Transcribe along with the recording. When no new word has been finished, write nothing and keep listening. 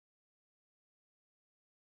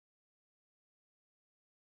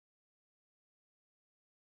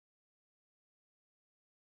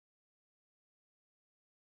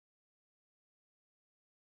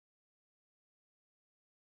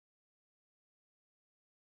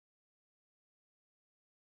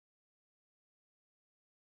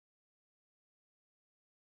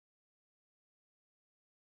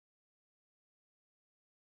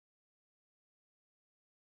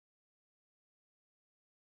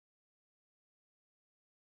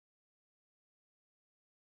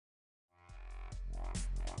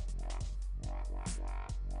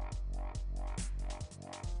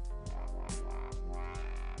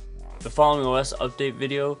The following OS update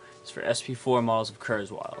video is for SP4 models of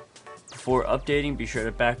Kurzweil. Before updating, be sure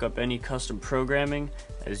to back up any custom programming,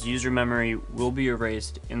 as user memory will be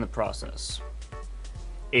erased in the process.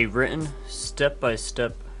 A written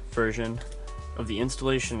step-by-step version of the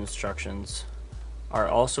installation instructions are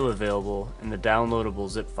also available in the downloadable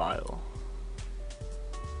zip file.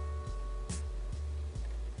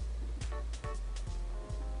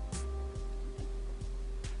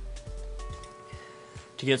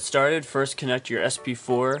 To get started, first connect your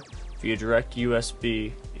SP4 via direct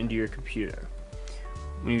USB into your computer.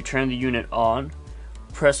 When you turn the unit on,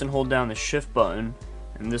 press and hold down the shift button,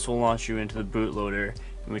 and this will launch you into the bootloader,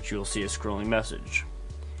 in which you will see a scrolling message.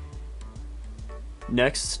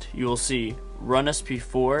 Next, you will see Run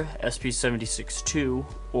SP4, SP76II,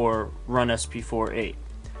 or Run SP4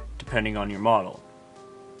 depending on your model.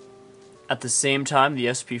 At the same time, the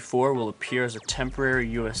SP4 will appear as a temporary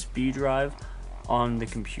USB drive on the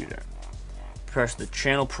computer. Press the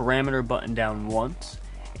channel parameter button down once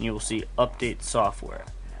and you will see Update Software.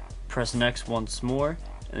 Press Next once more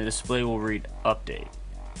and the display will read Update.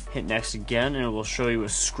 Hit Next again and it will show you a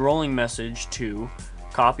scrolling message to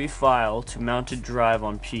Copy File to Mounted Drive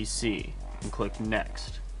on PC, and click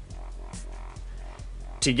Next.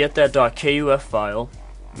 To get that .kuf file,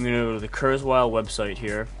 I'm going to go to the Kurzweil website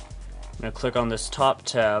here. I'm going to click on this top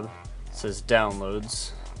tab that says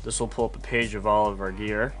Downloads. This will pull up a page of all of our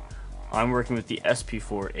gear. I'm working with the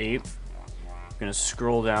SP4 I'm going to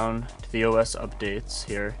scroll down to the OS updates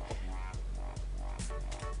here.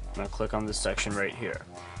 I'm going to click on this section right here.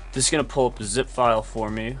 This is going to pull up a zip file for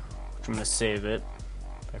me, which I'm going to save it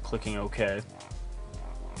by clicking OK. I'm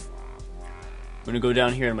going to go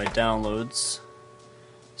down here to my downloads.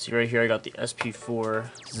 See right here I got the SP4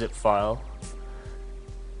 zip file.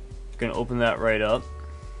 I'm going to open that right up.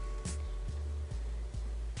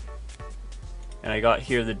 And I got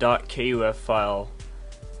here the .kuf file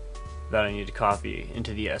that I need to copy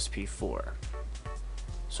into the SP4.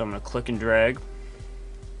 So I'm going to click and drag,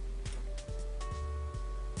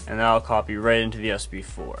 and that'll copy right into the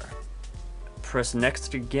SP4. Press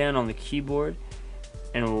Next again on the keyboard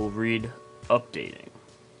and it will read Updating.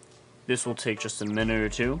 This will take just a minute or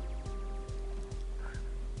two.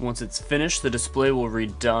 Once it's finished, the display will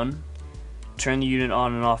read Done. Turn the unit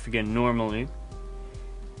on and off again normally.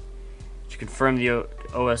 To confirm the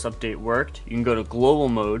OS update worked, you can go to global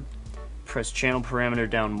mode, press channel parameter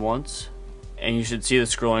down once, and you should see the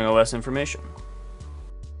scrolling OS information.